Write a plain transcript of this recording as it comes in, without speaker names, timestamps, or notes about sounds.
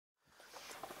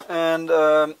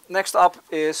And next up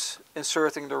is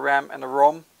inserting the RAM and the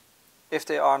ROM if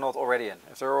they are not already in.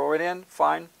 If they're already in,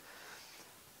 fine.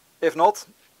 If not,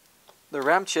 the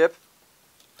RAM chip,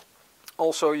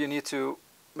 also you need to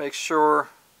make sure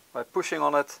by pushing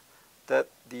on it that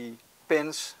the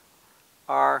pins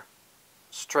are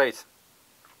straight.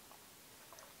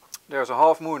 There's a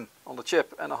half moon on the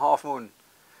chip and a half moon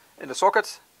in the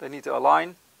socket. They need to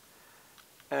align,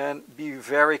 and be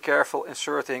very careful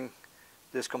inserting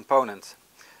this component.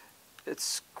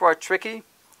 It's quite tricky.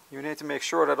 You need to make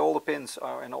sure that all the pins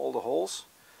are in all the holes.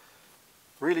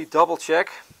 Really double check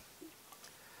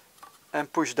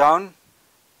and push down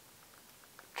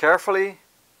carefully,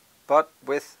 but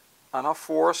with enough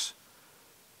force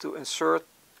to insert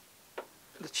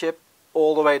the chip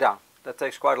all the way down. That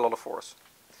takes quite a lot of force.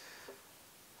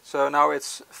 So now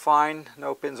it's fine,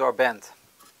 no pins are bent.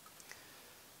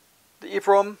 The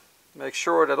EPROM, make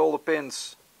sure that all the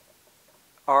pins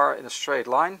are in a straight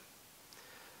line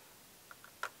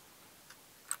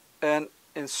and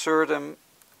insert them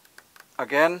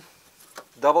again.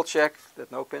 Double check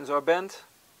that no pins are bent.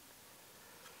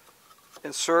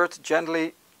 Insert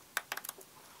gently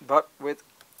but with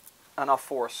enough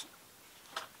force.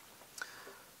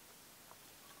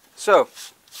 So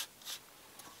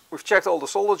we've checked all the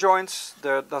solder joints.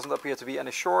 There doesn't appear to be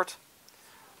any short.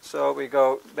 So we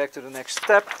go back to the next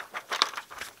step.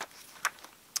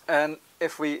 And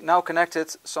if we now connect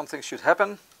it, something should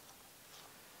happen.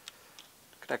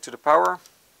 Connect to the power.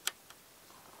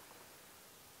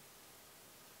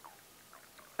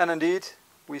 And indeed,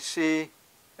 we see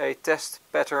a test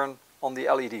pattern on the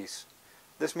LEDs.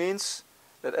 This means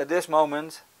that at this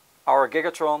moment, our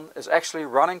Gigatron is actually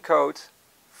running code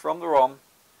from the ROM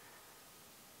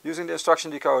using the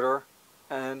instruction decoder,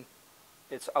 and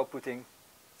it's outputting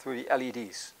through the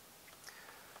LEDs.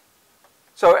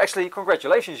 So actually,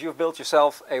 congratulations, you've built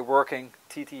yourself a working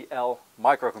TTL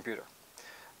microcomputer.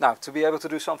 Now, to be able to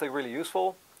do something really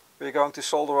useful, we're going to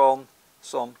solder on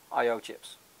some I/O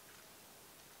chips.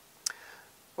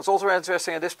 What's also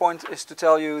interesting at this point is to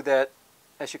tell you that,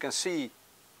 as you can see,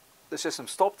 the system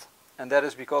stopped, and that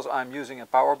is because I'm using a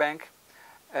power bank,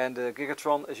 and the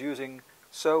Gigatron is using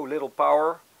so little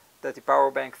power that the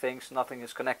power bank thinks nothing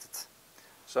is connected.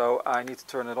 So I need to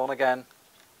turn it on again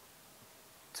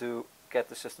to get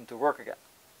the system to work again.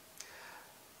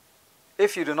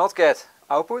 If you do not get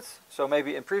output, so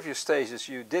maybe in previous stages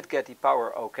you did get the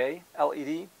power OK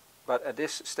LED, but at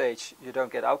this stage you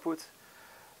don't get output,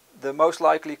 the most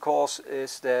likely cause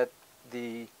is that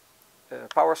the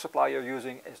power supply you're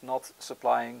using is not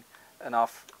supplying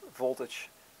enough voltage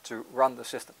to run the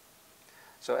system.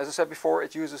 So as I said before,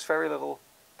 it uses very little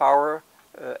power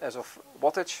as of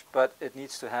wattage, but it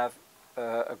needs to have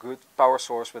a good power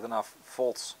source with enough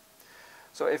volts.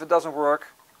 So if it doesn't work,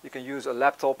 you can use a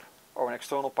laptop or an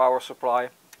external power supply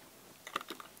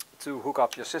to hook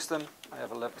up your system. I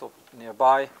have a laptop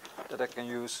nearby that I can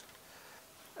use,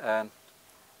 and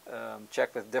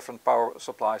check with different power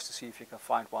supplies to see if you can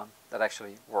find one that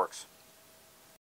actually works.